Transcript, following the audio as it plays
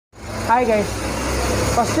Hi guys,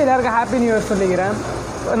 first எல்லாருக்கும் happy new year சொல்லிக்கிறேன்.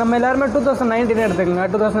 நம்ம எல்லாருமே 2019 எடுத்துக்கோங்க.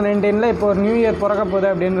 2019 இப்போ ஒரு நியூ இயர் பிறக்க போகுது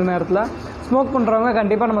அப்படின்ற நேரத்தில் ஸ்மோக் பண்ணுறவங்க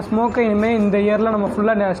கண்டிப்பாக நம்ம ஸ்மோக்கை இனிமேல் இந்த இயரில் நம்ம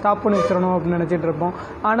ஃபுல்லாக ஸ்டாப் பண்ணி வச்சிடணும் அப்படின்னு நினச்சிட்டு இருப்போம்.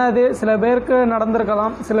 ஆனால் அது சில பேருக்கு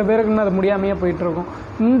நடந்திருக்கலாம், சில பேருக்கு இன்னும் அது முடியாமையே போயிட்டுருக்கும்.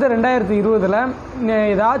 இந்த 2020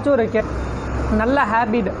 ஏதாச்சும் ஒரு நல்ல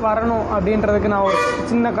ஹேபிட் வரணும் அப்படின்றதுக்கு நான் ஒரு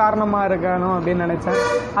சின்ன காரணமாக இருக்கணும் அப்படின்னு நினச்சேன்.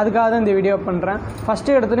 அதுக்காக தான் இந்த வீடியோ பண்ணுறேன்.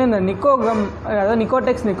 ஃபஸ்ட்டு எடுத்துகிட்டு இந்த நிக்கோகம், அதாவது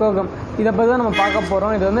நிcotex இதை பற்றி தான் நம்ம பார்க்க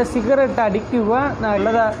போகிறோம். இது வந்து சிகரெட் அடிக்டிவாக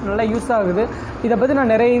நல்லா யூஸ் ஆகுது. இதை பற்றி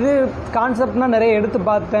நான் நிறைய கான்செப்ட்னால் நிறைய எடுத்து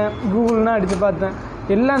பார்த்தேன், கூகுள்னால் அடித்து பார்த்தேன்.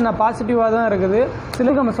 எல்லாம் நான் பாசிட்டிவாக தான் இருக்குது.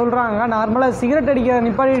 சிலருக்கு நம்ம சொல்கிறாங்க நார்மலாக சிகரெட் அடிக்கிற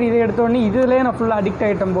நிப்பாடி இதை எடுத்தோடனே இதுலேயே நான் ஃபுல்லாக அடிக்ட்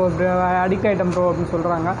ஆகிட்டேன் ப்ரோ அப்படின்னு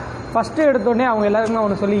சொல்கிறாங்க. ஃபஸ்ட்டு எடுத்தோடனே அவங்க எல்லாருக்கும் நான்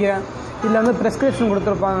ஒன்று சொல்லிக்கிறேன். இதில் வந்து ப்ரெஸ்கிரிப்ஷன்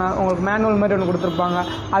கொடுத்துருப்பாங்க, உங்களுக்கு மேனுவல் மாதிரி ஒன்று கொடுத்துருப்பாங்க.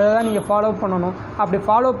 அதை தான் நீங்கள் ஃபாலோ பண்ணணும். அப்படி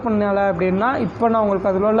ஃபாலோ பண்ணலை அப்படின்னா இப்போ நான் உங்களுக்கு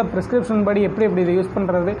அதில் உள்ள ப்ரெஸ்கிரிப்ஷன் படி எப்படி இதை யூஸ்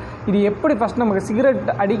பண்ணுறது, இது எப்படி ஃபஸ்ட் நமக்கு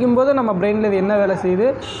சிகரெட் அடிக்கும்போது நம்ம பிரெயினில் இது என்ன வேலை செய்யுது,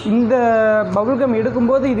 இந்த பபுள்கம்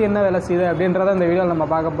எடுக்கும்போது இது என்ன வேலை செய்யுது அப்படின்றத இந்த வீடியோவில் நம்ம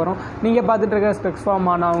பார்க்க போகிறோம். நீங்கள் பார்த்துட்டு இருக்க ஸ்பெக்ஸ்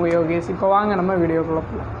ஃபார்மா, நான் உங்கள் யோகேஷ். இப்போ வாங்க நம்ம வீடியோக்குள்ள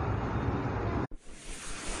போகலாம்.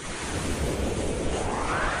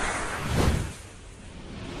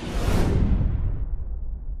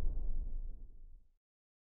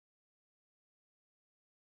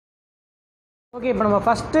 ஓகே, இப்போ நம்ம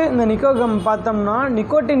ஃபஸ்ட்டு இந்த நிக்கோகம் பார்த்தோம்னா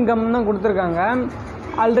நிக்கோட்டின் கம் தான் கொடுத்துருக்காங்க.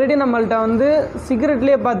 ஆல்ரெடி நம்மள்கிட்ட வந்து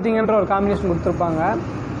சிகரெட்லேயே பார்த்தீங்கன்ற ஒரு காம்பினேஷன் கொடுத்துருப்பாங்க.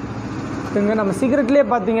 இங்கே நம்ம சிகரெட்லேயே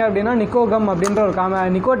பார்த்தீங்க அப்படின்னா நிக்கோகம் அப்படின்ற ஒரு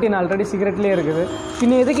நிக்கோட்டின் ஆல்ரெடி சிகரெட்லேயே இருக்குது.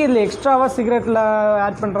 இன்னும் எதுக்கு இதில் எக்ஸ்ட்ராவாக சிகரெட்டில்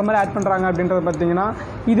ஆட் பண்ணுற மாதிரி ஆட் பண்ணுறாங்க அப்படின்றது பார்த்தீங்கன்னா,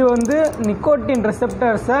 இது வந்து நிக்கோட்டின்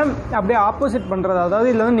ரிசெப்டர்ஸை அப்படியே ஆப்போசிட் பண்ணுறது. அதாவது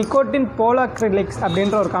இதில் வந்து நிக்கோட்டின் போலாக்ரிலிக்ஸ்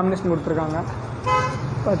அப்படின்ற ஒரு காம்பினேஷன் கொடுத்துருக்காங்க.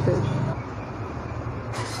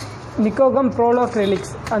 நிக்கோகம்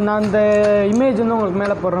ப்ரோலோக்ரிலிக்ஸ், அந்த இமேஜ் வந்து உங்களுக்கு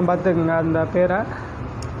மேலே போடுறேன், பார்த்துக்குங்க அந்த பேரை.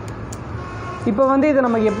 இப்போ வந்து இது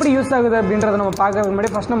நமக்கு எப்படி யூஸ் ஆகுது அப்படின்றத நம்ம பார்க்கறதுக்கு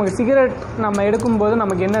முன்னாடி ஃபஸ்ட் நமக்கு சிகரெட் நம்ம எடுக்கும்போது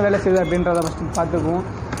நமக்கு என்ன வேலை செய்யுது அப்படின்றத ஃபஸ்ட்டு பார்த்துக்குவோம்.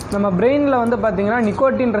 நம்ம பிரெயினில் வந்து பார்த்திங்கன்னா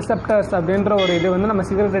நிக்கோட்டின் ரிசெப்டர்ஸ் அப்படின்ற ஒரு இது வந்து நம்ம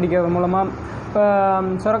சிகரெட் அடிக்கிறது மூலமாக இப்போ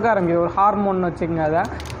சுரக்க ஆரம்பிக்குது. ஒரு ஹார்மோன் வச்சுக்கோங்க.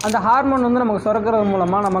 அந்த ஹார்மோன் வந்து நமக்கு சுரக்கிறது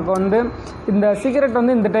மூலமாக நமக்கு வந்து இந்த சிகரெட்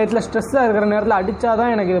வந்து இந்த டயத்தில் ஸ்ட்ரெஸ்ஸாக இருக்கிற நேரத்தில் அடித்தா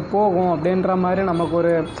தான் எனக்கு இது போகும் அப்படின்ற மாதிரி நமக்கு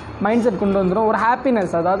ஒரு மைண்ட் செட் கொண்டு வந்துடும். ஒரு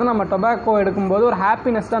ஹாப்பினஸ், அதாவது நம்ம டொபாக்கோ எடுக்கும்போது ஒரு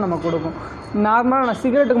ஹாப்பினஸ் தான் நமக்கு கொடுக்கும். நார்மலாக நான்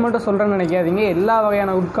சிகரெட்டுக்கு மட்டும் சொல்கிறேன்னு நினைக்காதீங்க. எல்லா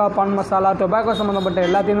வகையான குட்கா, பான் மசாலா, டொபாக்கோ சம்மந்தப்பட்ட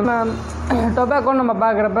எல்லாத்தையும் டொபாக்கோன்னு நம்ம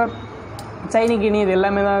பார்க்குறப்ப சைனி கினி இது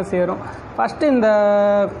எல்லாமே தான் சேரும். ஃபஸ்ட்டு இந்த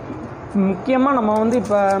முக்கியமாக நம்ம வந்து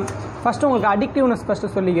இப்போ ஃபஸ்ட்டு உங்களுக்கு அடிக்டிவ்னஸ்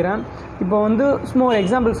ஃபஸ்ட்டு சொல்லிக்கிறேன். இப்போ வந்து சும்மா ஒரு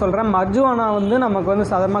எக்ஸாம்பிள் சொல்கிறேன். மர்ஜுவானா வந்து நமக்கு வந்து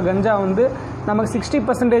சாதாரணமாக கஞ்சா வந்து நமக்கு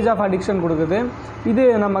 60% ஆஃப் அடிக்ஷன் கொடுக்குது. இது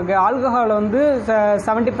நமக்கு ஆல்கஹால் வந்து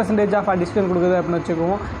 70% ஆஃப் அடிக்ஷன் கொடுக்குது அப்படின்னு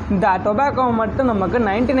வச்சுக்குவோம். இந்த டொபாக்கோ மட்டும் நமக்கு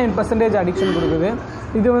 99% அடிக்ஷன் கொடுக்குது.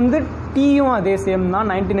 இது வந்து டீயும் அதே சேம் தான்,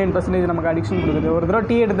 99% நமக்கு அடிக்ஷன் கொடுக்குது. ஒரு தடவை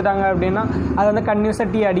டீ எடுத்துட்டாங்க அப்படின்னா அது வந்து கன்யூஸாக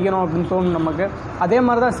டீ அடிக்கணும் அப்படின்னு தோணும் நமக்கு. அதே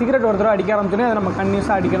மாதிரி தான் சிகரெட் ஒரு தடவை அடிக்க ஆரம்பிச்சோன்னே அதை நம்ம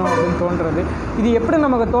கன்யூஸாக அடிக்கணும் அப்படின்னு தோன்றது. இது எப்படி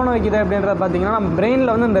நமக்கு தோண வைக்குது அப்படின்றத பார்த்தீங்கன்னா, நம்ம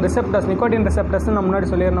பிரெயினில் வந்து இந்த ரிசெப்டர்ஸ், நிக்கோட்டின் ரிசெப்டர்ஸ் நம்ம முன்னாடி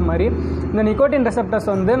சொல்லியிருந்த மாதிரி, இந்த நிக்கோட்டின் ரிசெப்டர்ஸ்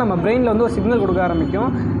வந்து நம்ம பிரெயினில் வந்து ஒரு சிக்னல் கொடுக்க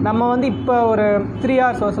ஆரம்பிக்கும். நம்ம வந்து இப்போ ஒரு 3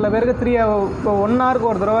 hours, சில பேருக்கு இப்போ 1 hourக்கு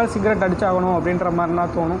ஒரு தடவை சிகரெட் அடிச்சாகணும் அப்படின்ற மாதிரினா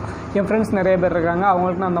தோணும். என் ஃப்ரெண்ட்ஸ் நிறைய பேர் இருக்காங்க,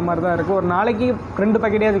 அவங்களுக்கு அந்த மாதிரி தான் இருக்குது. ஒரு நாளைக்கு 2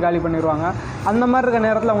 பாக்கெட்டே அது காலி பண்ணிடுவாங்க. அந்த மாதிரி இருக்க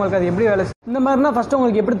நேரத்தில் உங்களுக்கு அது எப்படி வேலை இந்த மாதிரினா ஃபஸ்ட்டு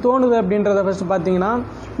உங்களுக்கு எப்படி தோணுது அப்படின்றத ஃபஸ்ட்டு பார்த்தீங்கன்னா,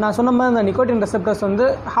 நான் சொன்ன மாதிரி இந்த நிக்கோட்டின் ரிசெப்டர்ஸ் வந்து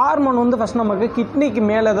ஹார்மோன் வந்து ஃபஸ்ட் நமக்கு கிட்னிக்கு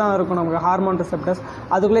மேலே தான் இருக்கும். நமக்கு ஹார்மோன் ரிசெப்டர்ஸ்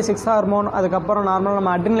அதுக்குள்ளே 6 ஹார்மோன், அதுக்கப்புறம் நார்மலாக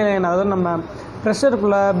நம்ம அட்ரினலைன், அதாவது நம்ம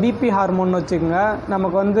ப்ரெஷருக்குள்ளே பிபி ஹார்மோன் வச்சுக்கோங்க.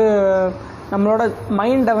 நமக்கு வந்து நம்மளோட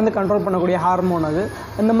மைண்டை வந்து கண்ட்ரோல் பண்ணக்கூடிய ஹார்மோன் அது.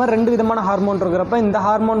 இந்த மாதிரி 2 விதமான ஹார்மோன் இருக்கிறப்ப இந்த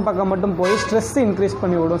ஹார்மோன் பக்கம் மட்டும் போய் ஸ்ட்ரெஸ் இன்க்ரீஸ்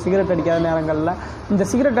பண்ணி விடும் சிகரெட் அடிக்காத நேரங்களில். இந்த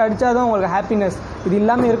சிகரெட் அடித்தா தான் உங்களுக்கு ஹாப்பினஸ், இது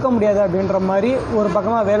இல்லாமல் இருக்க முடியாது அப்படின்ற மாதிரி ஒரு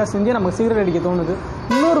பக்கமாக வேலை செஞ்சு நமக்கு சிகரெட் அடிக்க தோணுது.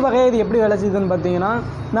 இன்னொரு வகையை இது எப்படி வேலை செய்யுதுன்னு பார்த்தீங்கன்னா,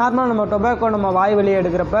 நார்மலாக நம்ம டொபாக்கோ நம்ம வாய் வெளியே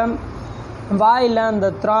எடுக்கிறப்ப வாயில் அந்த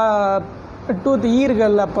டூத்,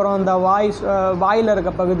 ஈர்கள், அப்புறம் அந்த வாயில்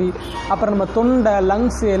இருக்க பகுதி, அப்புறம் நம்ம தொண்டை,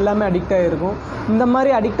 லங்ஸ் எல்லாமே அடிக்ட் ஆகிருக்கும். இந்த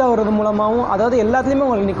மாதிரி அடிக்ட் ஆகிறது மூலமாகவும், அதாவது எல்லாத்துலேயுமே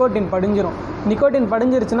உங்களுக்கு நிக்கோட்டின் படிஞ்சிடும். நிக்கோட்டின்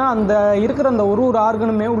படிஞ்சிருச்சுன்னா அந்த இருக்கிற அந்த ஒரு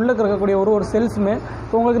ஆர்கனுமே, உள்ளே இருக்கக்கூடிய ஒரு செல்ஸுமே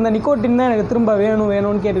உங்களுக்கு இந்த நிக்கோட்டின் தான் எனக்கு திரும்ப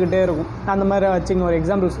வேணும்னு கேட்டுக்கிட்டே இருக்கும். அந்த மாதிரி வச்சுங்க. ஒரு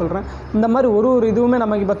எக்ஸாம்பிள் சொல்கிறேன். இந்த மாதிரி ஒரு இதுவுமே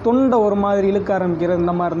நமக்கு இப்போ தொண்டை ஒரு மாதிரி இழுக்க ஆரம்பிக்கிறது,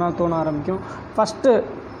 இந்த மாதிரி தான் தோண ஆரம்பிக்கும். ஃபஸ்ட்டு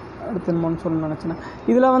அடுத்து என்னன்னு சொல்ல நினச்சினேன்.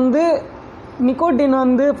 இதில் வந்து நிக்கோட்டின்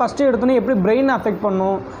வந்து ஃபஸ்ட்டு எடுத்தோன்னே எப்படி பிரெயினை அஃபெக்ட்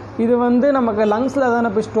பண்ணும், இது வந்து நமக்கு லங்ஸில் தானே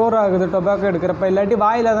போய் ஸ்டோர் ஆகுது டொபாக்கோ எடுக்கிறப்ப, இல்லாட்டி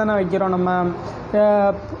வாயில் தானே வைக்கிறோம் நம்ம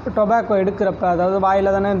டொபாக்கோ எடுக்கிறப்ப, அதாவது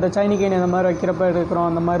வாயில் தானே இந்த சைனிக்கைன் இந்த மாதிரி வைக்கிறப்ப எடுக்கிறோம்.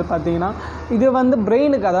 அந்த மாதிரி பார்த்தீங்கன்னா இது வந்து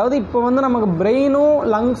பிரெயினுக்கு, அதாவது இப்போ வந்து நமக்கு பிரெயினும்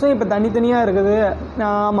லங்ஸும் இப்போ தனித்தனியாக இருக்குது.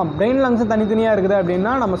 ஆமாம், பிரெயின் லங்ஸும் தனித்தனியாக இருக்குது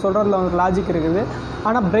அப்படின்னா நம்ம சொல்கிறதுல வந்து லாஜிக் இருக்குது.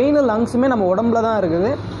 ஆனால் பிரெயினும் லங்ஸுமே நம்ம உடம்புல தான்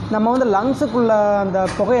இருக்குது. நம்ம வந்து லங்ஸுக்குள்ளே அந்த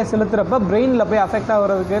புகையை செலுத்துகிறப்ப பிரெயினில் போய் அஃபெக்ட்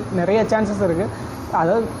ஆகிறதுக்கு நிறைய சான்சஸ் இருக்குது.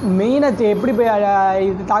 அதாவது மெயினாக எப்படி போய்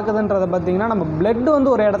இது தாக்குதுன்றதை பார்த்திங்கன்னா, நம்ம பிளட் வந்து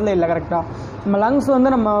ஒரு இடத்துல இல்லை கரெக்டாக. நம்ம லங்ஸ் வந்து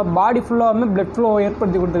நம்ம பாடி ஃபுல்லாகவுமே பிளட் ஃப்ளோ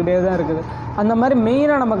ஏற்படுத்தி கொடுத்துக்கிட்டே தான் இருக்குது. அந்த மாதிரி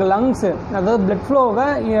மெயினாக நமக்கு லங்ஸு, அதாவது பிளட் ஃப்ளோவை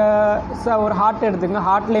ஒரு ஹார்ட் எடுத்துக்கங்க,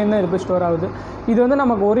 ஹார்ட்லேருந்து இது போய் ஸ்டோர் ஆகுது. இது வந்து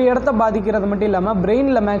நமக்கு ஒரு இடத்த பாதிக்கிறது மட்டும் இல்லாமல்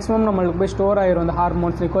பிரெயினில் மேக்ஸிமம் நம்மளுக்கு போய் ஸ்டோர் ஆகிரும் அந்த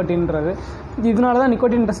ஹார்மோன்ஸ், நிக்கோட்டின்றது. இதனால தான்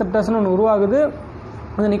நிக்கோட்டின் ரெசெப்டர்ஸ்னு ஒன்று உருவாகுது.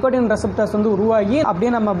 அந்த நிக்கோட்டின் ரெசெப்டர்ஸ் வந்து உருவாகி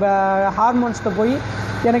அப்படியே நம்ம ஹார்மோன்ஸ்கிட்ட போய்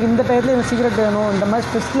எனக்கு இந்த டயத்தில் எனக்கு சிகரெட் வேணும், இந்த மாதிரி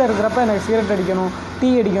ஸ்ட்ரெஸ்ஸில் இருக்கிறப்ப எனக்கு சிகரெட் அடிக்கணும், டீ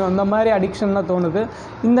அடிக்கணும், இந்த மாதிரி அடிக்ஷன்லாம் தோணுது.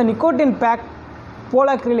 இந்த நிக்கோட்டின் பேக்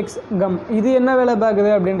போலாக்ரிலிக்ஸ் கம் இது என்ன வேலை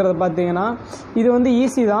பார்க்குது அப்படின்றத பார்த்தீங்கன்னா, இது வந்து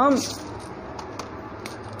ஈஸி தான்.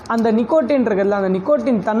 அந்த நிக்கோட்டின் இருக்குதுல்ல, அந்த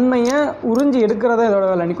நிக்கோட்டின் தன்மையை உறிஞ்சி எடுக்கிறதா இதோட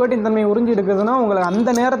வேலை. நிக்கோட்டின் தன்மையை உறிஞ்சி எடுக்கிறதுனா உங்களுக்கு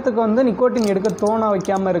அந்த நேரத்துக்கு வந்து நிக்கோட்டின் எடுக்க தோண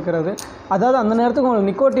வைக்காமல் இருக்கிறது. அதாவது அந்த நேரத்துக்கு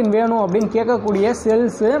உங்களுக்கு நிக்கோட்டின் வேணும் அப்படின்னு கேட்கக்கூடிய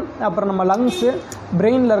செல்ஸு, அப்புறம் நம்ம லங்ஸு,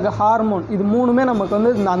 பிரெயினில் இருக்க ஹார்மோன், இது மூணுமே நமக்கு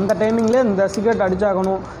வந்து அந்த டைமிங்கில் இந்த சிகரெட்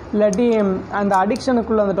அடிச்சாகணும், இல்லாட்டி அந்த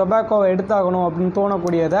அடிக்ஷனுக்குள்ளே அந்த டொபாக்கோவை எடுத்தாகணும் அப்படின்னு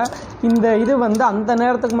தோணக்கூடியதை இந்த இது வந்து அந்த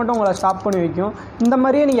நேரத்துக்கு மட்டும் உங்களை ஸ்டாப் பண்ணி வைக்கும். இந்த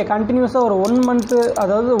மாதிரியே நீங்கள் கண்டினியூஸாக ஒரு 1 மந்த்து,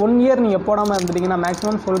 அதாவது 1 இயர் நீங்கள் போடாமல் இருந்துட்டிங்கன்னா,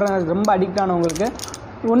 மேக்ஸிமம் சொல்கிறேன் ரொம்ப அடிக்ட் ஆனவங்களுக்கு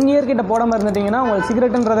 1 இயர் கிட்ட போடாமல் இருந்துட்டிங்கன்னா உங்களுக்கு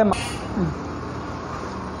சிகரெட்டுன்றதே.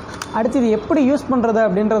 அடுத்து இது எப்படி யூஸ் பண்ணுறது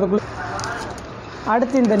அப்படின்றதுக்குள்ள,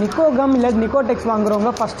 அடுத்து இந்த நிக்கோகம் இல்லை நிக்கோடெக்ஸ்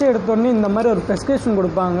வாங்குறவங்க ஃபஸ்ட்டு எடுத்தோடனே இந்த மாதிரி ஒரு ப்ரெஸ்கிரிப்ஷன்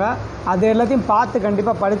கொடுப்பாங்க. அது எல்லாத்தையும் பார்த்து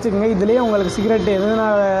கண்டிப்பாக படிச்சுக்கோங்க. இதுலேயே உங்களுக்கு சிகரெட்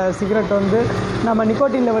எதுனால சிகரெட் வந்து நம்ம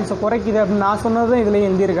நிக்கோட்டின் லெவல்ஸை குறைக்குது அப்படின்னு நான் சொன்னதும் இதுலேயே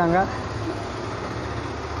எழுதியிருக்காங்க.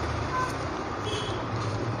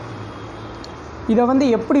 இதை வந்து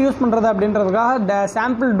எப்படி யூஸ் பண்ணுறது அப்படின்றதுக்காக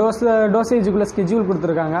சாம்பிள் டோசேஜுக்குள்ளே ஸ்கெட்யூல்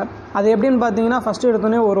கொடுத்துருக்காங்க. அது எப்படின்னு பார்த்தீங்கன்னா, ஃபஸ்ட்டு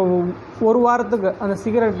எடுத்தோடனே ஒரு வாரத்துக்கு அந்த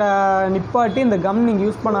சிகரெட்டை நிப்பாட்டி இந்த கம் நீங்கள்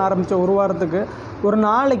யூஸ் பண்ண ஆரம்பித்த ஒரு வாரத்துக்கு ஒரு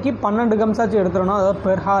நாளைக்கு 12 கம்ஸாச்சும் எடுத்துடணும். அதாவது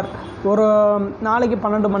பெர் ஹார் ஒரு நாளைக்கு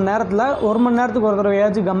 12 மணி நேரத்தில் 1 மணி நேரத்துக்கு ஒரு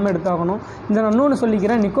தடவையாச்சும் கம் எடுத்தாகணும். இந்த நான் இன்னொன்று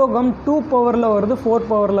சொல்லிக்கிறேன், நிக்கோகம் 2 பவரில் வருது, 4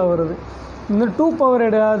 பவரில் வருது. இந்த 2 பவர்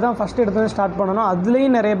தான் ஃபஸ்ட்டு எடுத்து ஸ்டார்ட் பண்ணணும்.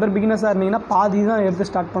 அதுலேயும் நிறைய பேர் பிகினஸாக இருந்தீங்கன்னா பாதி தான் எடுத்து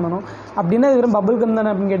ஸ்டார்ட் பண்ணணும். அப்படின்னா இது வெறும் பபுள் கம்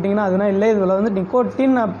தானே அப்படின்னு கேட்டிங்கன்னா அதுனா இல்லை. இதில் வந்து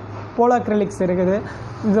நிக்கோட்டின் போலாக்ரிலிக்ஸ் இருக்குது.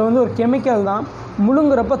 இது வந்து ஒரு கெமிக்கல் தான்.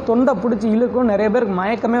 முழுங்குறப்ப தொண்டை பிடிச்சி இழுக்கும், நிறைய பேருக்கு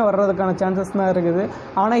மயக்கமே வர்றதுக்கான சான்சஸ் தான் இருக்குது.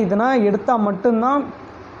 ஆனால் இதனால் எடுத்தால் மட்டும்தான்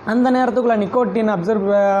அந்த நேரத்துக்குள்ளே நிக்கோட்டின் அப்சர்வ்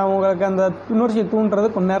உங்களுக்கு அந்த உணர்ச்சியை தூண்டுறது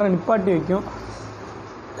கொஞ்சம் நேரம் நிப்பாட்டி வைக்கும்.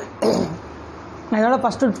 அதனால்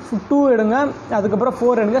ஃபஸ்ட்டு 2 எடுங்க, அதுக்கப்புறம்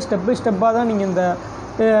 4 எடுங்க. ஸ்டெப் பை ஸ்டெப்பாக தான் நீங்கள் இந்த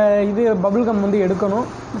இது பபுள் கம் வந்து எடுக்கணும்.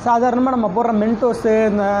 சாதாரணமாக நம்ம போடுற மென்டோஸு,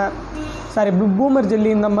 இந்த பூமர் ஜெல்லி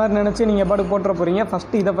இந்த மாதிரி நினச்சி நீங்கள் பாட்டு போட்டுற போகிறீங்க.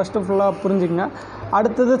 ஃபஸ்ட்டு ஃபுல்லாக புரிஞ்சுங்க.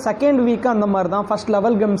 அடுத்தது செகண்ட் வீக்கு அந்த மாதிரி தான். ஃபஸ்ட்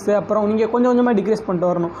லெவல் கம்ஸு, அப்புறம் நீங்கள் கொஞ்சம் கொஞ்சமாக டிக்ரீஸ் பண்ணிட்டு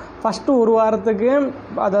வரணும். ஃபஸ்ட்டு ஒரு வாரத்துக்கு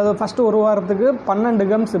 12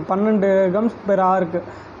 கம்ஸ் பெர் ஹாருக்கு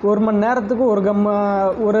 1 மணி நேரத்துக்கு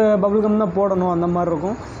ஒரு பபுள் கம் தான் போடணும். அந்த மாதிரி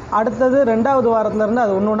இருக்கும். அடுத்தது 2வது வாரத்துலேருந்து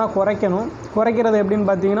அது ஒன்று ஒன்றா குறைக்கிறது எப்படின்னு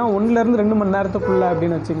பார்த்தீங்கன்னா 1லேருந்து 2 மணி நேரத்துக்குள்ளே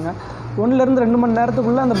அப்படின்னு வச்சுக்கோங்க. 1லேருந்து 2 மணி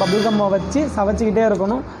நேரத்துக்குள்ளே அந்த பபுள் கம்மை வச்சு சவைச்சிக்கிட்டே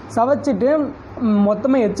இருக்கணும். சவைச்சிட்டு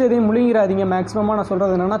மொத்தமாக எதையும் முழுங்கிறாதீங்க. மேக்ஸிமமாக நான்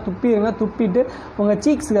சொல்கிறது என்னென்னா துப்பிட்டு உங்கள்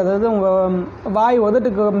சீக்ஸுக்கு, அதாவது உங்கள் வாய்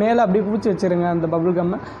உதட்டுக்கு மேலே அப்படியே குவிச்சு வச்சுருங்க. அந்த பபுள்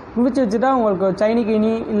கம்மை குவிச்சு வச்சுட்டா உங்களுக்கு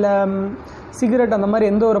சைனிக்கைனி இல்லை சிகரெட் அந்த மாதிரி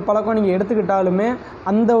எந்த ஒரு பழக்கம் நீங்கள் எடுத்துக்கிட்டாலுமே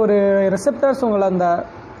அந்த ஒரு ரிசெப்டர்ஸ் உங்களை அந்த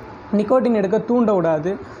நிக்கோட்டின் எடுக்க தூண்ட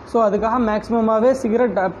விடாது. ஸோ அதுக்காக மேக்ஸிமமாகவே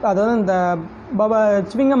சிகரெட், அதாவது இந்த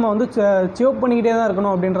சிவிங்கம்மை வந்து சேவ் பண்ணிக்கிட்டே தான்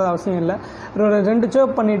இருக்கணும் அப்படின்றது அவசியம் இல்லை. 2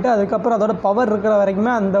 சேவ் பண்ணிவிட்டு அதுக்கப்புறம் அதோட பவர் இருக்கிற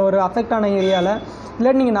வரைக்குமே அந்த ஒரு அஃபெக்ட் ஆன ஏரியாவில்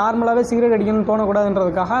இல்லாட்டி நீங்கள் நார்மலாகவே சிகரெட் அடிக்கணும்னு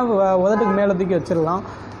தோணக்கூடாதுன்றதுக்காக உதட்டுக்கு மேலே தூக்கி வச்சிடலாம்.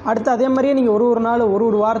 அடுத்து அதே மாதிரியே நீங்கள் ஒரு நாள்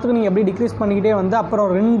ஒரு வாரத்துக்கு நீங்கள் எப்படி டிக்ரீஸ் பண்ணிக்கிட்டே வந்து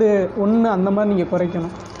அப்புறம் 2, 1 அந்த மாதிரி நீங்கள்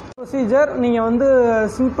குறைக்கணும். ப்ரொசீஜர் நீங்கள் வந்து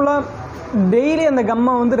சிம்பிளாக டெய்லி அந்த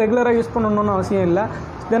கம்மை வந்து ரெகுலராக யூஸ் பண்ணணும்னு அவசியம் இல்லை.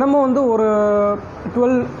 தினமும் வந்து ஒரு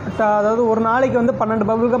 12, அதாவது ஒரு நாளைக்கு வந்து 12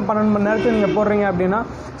 பபுள் கம் 12 மணி நேரத்துக்கு நீங்கள் போடுறீங்க அப்படின்னா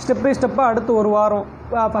ஸ்டெப் பை ஸ்டெப்பாக அடுத்து ஒரு வாரம்,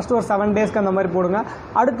 ஃபஸ்ட்டு ஒரு 7 டேஸ்க்கு அந்த மாதிரி போடுங்க.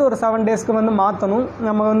 அடுத்து ஒரு 7 டேஸ்க்கு வந்து மாற்றணும்.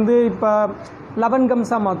 நம்ம வந்து இப்போ 11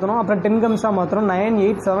 கம்ஸாக மாற்றணும், அப்புறம் 10 கம்ஸாக மாற்றணும். 9,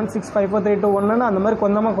 8, 7, 6, 5, 4, 3, 2, 1 அந்த மாதிரி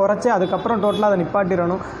கொஞ்சமாக குறைச்சி அதுக்கப்புறம் டோட்டலாக அதை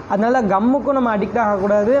நிப்பாட்டிடணும். அதனால் கம்முக்கும் நம்ம அடிக்ட்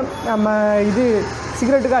ஆகக்கூடாது, நம்ம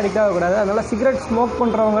சிகரெட்டுக்கு அடிக்ட் ஆகக்கூடாது. அதனால் சிகரெட் ஸ்மோக்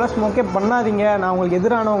பண்ணுறவங்களாம் ஸ்மோக்கே பண்ணாதீங்க, நான் உங்களுக்கு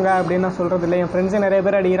எதிரானவங்க அப்படின்னு நான் சொல்கிறது இல்லை. என் ஃப்ரெண்ட்ஸே நிறைய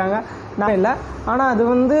பேர் அடிக்கிறாங்க, நான் இல்லை. ஆனால் அது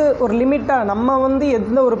வந்து ஒரு லிமிட்டாக நம்ம வந்து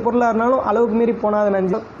எந்த ஒரு பொருளாக இருந்தாலும் அளவுக்கு மீறி போனால் அது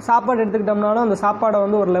நஞ்சு. சாப்பாடு எடுத்துக்கிட்டோம்னாலும் அந்த சாப்பாடை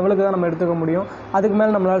வந்து ஒரு லெவலுக்கு தான் நம்ம எடுத்துக்க முடியும், அதுக்கு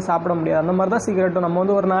மேலே நம்மளால் சாப்பிட முடியாது. அந்த மாதிரி தான் சிகரெட்டும். நம்ம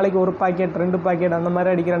வந்து ஒரு நாளைக்கு 1 பாக்கெட் 2 பாக்கெட் அந்த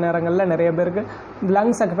மாதிரி அடிக்கிற நேரங்களில் நிறைய பேருக்கு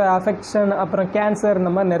லங்ஸ் அஃபெக்ஷன், அப்புறம் கேன்சர்,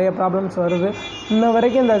 இந்த மாதிரி நிறைய ப்ராப்ளம்ஸ் வருது. இன்ன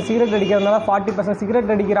வரைக்கும் இந்த சிகரெட் அடிக்கிறதுனால 40%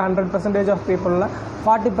 சிகரெட் அடிக்கிற 100% ஆஃப் பீப்புளில்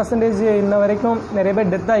 40% இன்ன வரைக்கும் நிறைய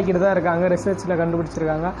பேர் டெத் ஆகிக்கிட்டு தான் இருக்காங்க, ரிசர்ச்சில்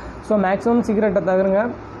கண்டுபிடிச்சிருக்காங்க. ஸோ மேக்ஸிமம் சிகரெட்டை தவிருங்க.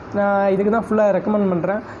 நான் இதுக்கு தான் ஃபுல்லாக ரெக்கமெண்ட்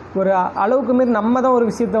பண்ணுறேன். ஒரு அளவுக்கு மீறி நம்ம தான் ஒரு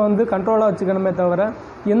விஷயத்தை வந்து கண்ட்ரோலாக வச்சுக்கணுமே தவிர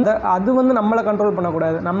அது வந்து நம்மளை கண்ட்ரோல்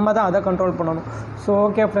பண்ணக்கூடாது, நம்ம தான் அதை கண்ட்ரோல் பண்ணணும். ஸோ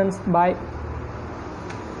ஓகே ஃப்ரெண்ட்ஸ், பாய்.